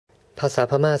ภาษา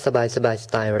พม่าสบายส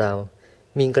ไตล์เรา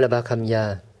มิงกระบาคำยา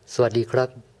สวัสดีครับ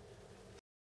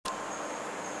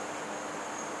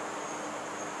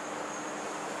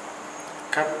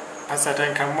ครับภาษาไท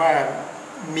ยคำว่า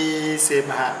มีเสม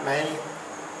หะไหม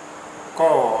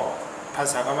ก็ภา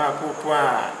ษาพม่าพูดว่า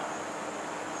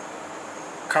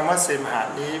คำว่าเสมหะ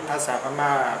นี้ภาษาพม่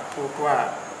าพูดว่า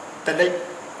ตะเล็ก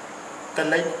ตะ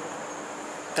เล็ก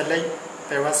ตะเล็กแ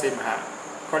ปลว่าเสมหะ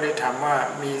ก็เลยถามว่า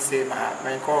มีเสมหะไหม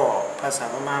ก็ภาษา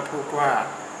พม่าพูดว่า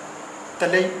ตะ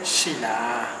เล็กชิลา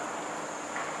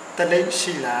ตะเล็ก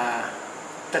ชิลา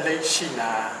ตะเล็กชิล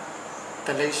าต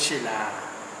ะเล็กชิลา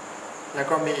แล้ว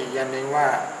ก็มีอีกอย่างหนึ่งว่า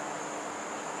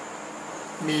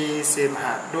มีเสมห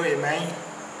ะด้วยไหม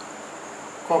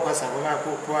ก็ภาษาพม่า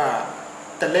พูดว่า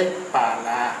ตะเล็กป่าล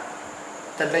า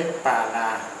ตะเล็กป่าลา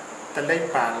ตะเล็ก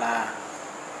ป่าลา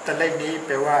ตะเล็กนี้แป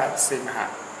ลว่าเสมหะ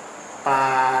ปา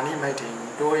นี่หมายถึง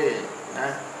ด้วยนะ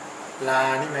ลา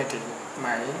นี่หมายถึงไหม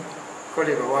ก็เล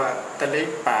ยบอกว่าตะเล็ก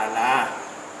ป่าลา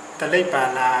ตะเล็กป่า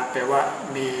ลาแปลว่า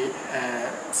มี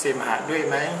เสมหะด้วย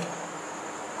ไหม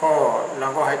ก็เรา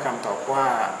ก็ให้คำตอบว่า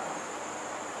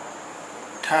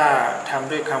ถ้าท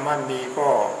ำด้วยคำว่ามีก็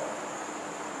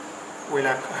เวล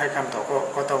าให้คำตอบ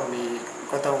ก็ต้องมี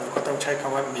ก็ต้องใช้ค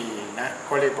ำว่ามีนะ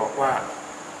ก็เลยบอกว่า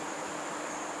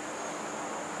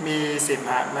มีเสม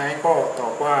หะไหมก็ตอ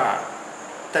บว่า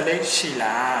ตะเล็กชิล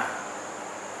า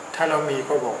ถ้าเรามี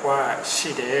ก็บอกว่าชิ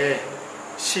เด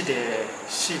ชิเด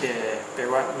ชิเดแปล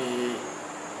ว่ามี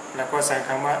แล้วก็ใส่ค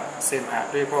ำว่าเสมหะ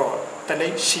ด้วยก็ตะเล็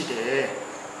กชิเด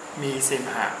มีเสม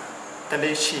หะตะเ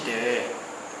ล็กชิเด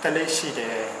ตะเล็กชิเด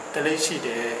ตะเล็กชิเด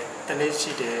ตะเล็ก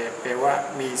ชิเดแปลว่า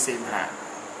มีเสมหะ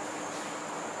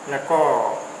แล้วก็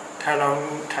ถ้าเรา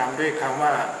ถามด้วยคำว่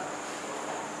า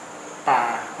ป่า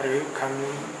หรือ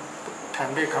ถาม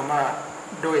ด้วยคำว่า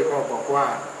ด้วยก็บอกว่า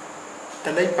ต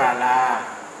ะเล็กป่าลา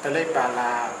ตะเล็กป่าล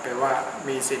าแปลว่า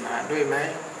มีเสมหะด้วยไหม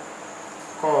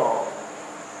ก็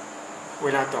เว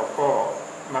ลาตอบก็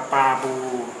มาปาบู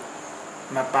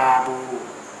มาปาบู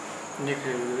นี่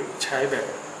คือใช้แบบ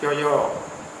ย่อ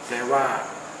ๆแปลว่า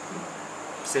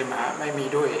เสมหะไม่มี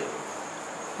ด้วย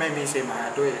ไม่มีเสมหะ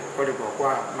ด้วยก็เลยบอกว่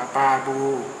ามาปาบู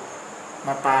ม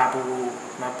าปาบู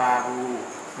มาปาบู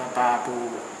มาปาบู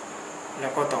แล้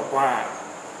วก็ตอบว่า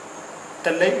ต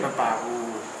ะเล็กมาปาบู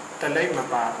ตะเล็กมา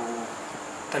ปาบู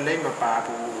ตะเล็กมาปา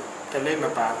บูตะเล็กม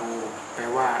าปาบูแปล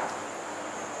ว่า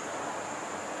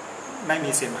ไม่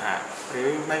มีเสมหะหรือ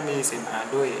ไม่มีเสมหะ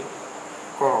ด้วย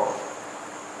ก็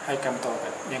ให้คำตอบแบ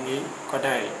บอย่างนี้ก็ไ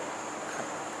ด้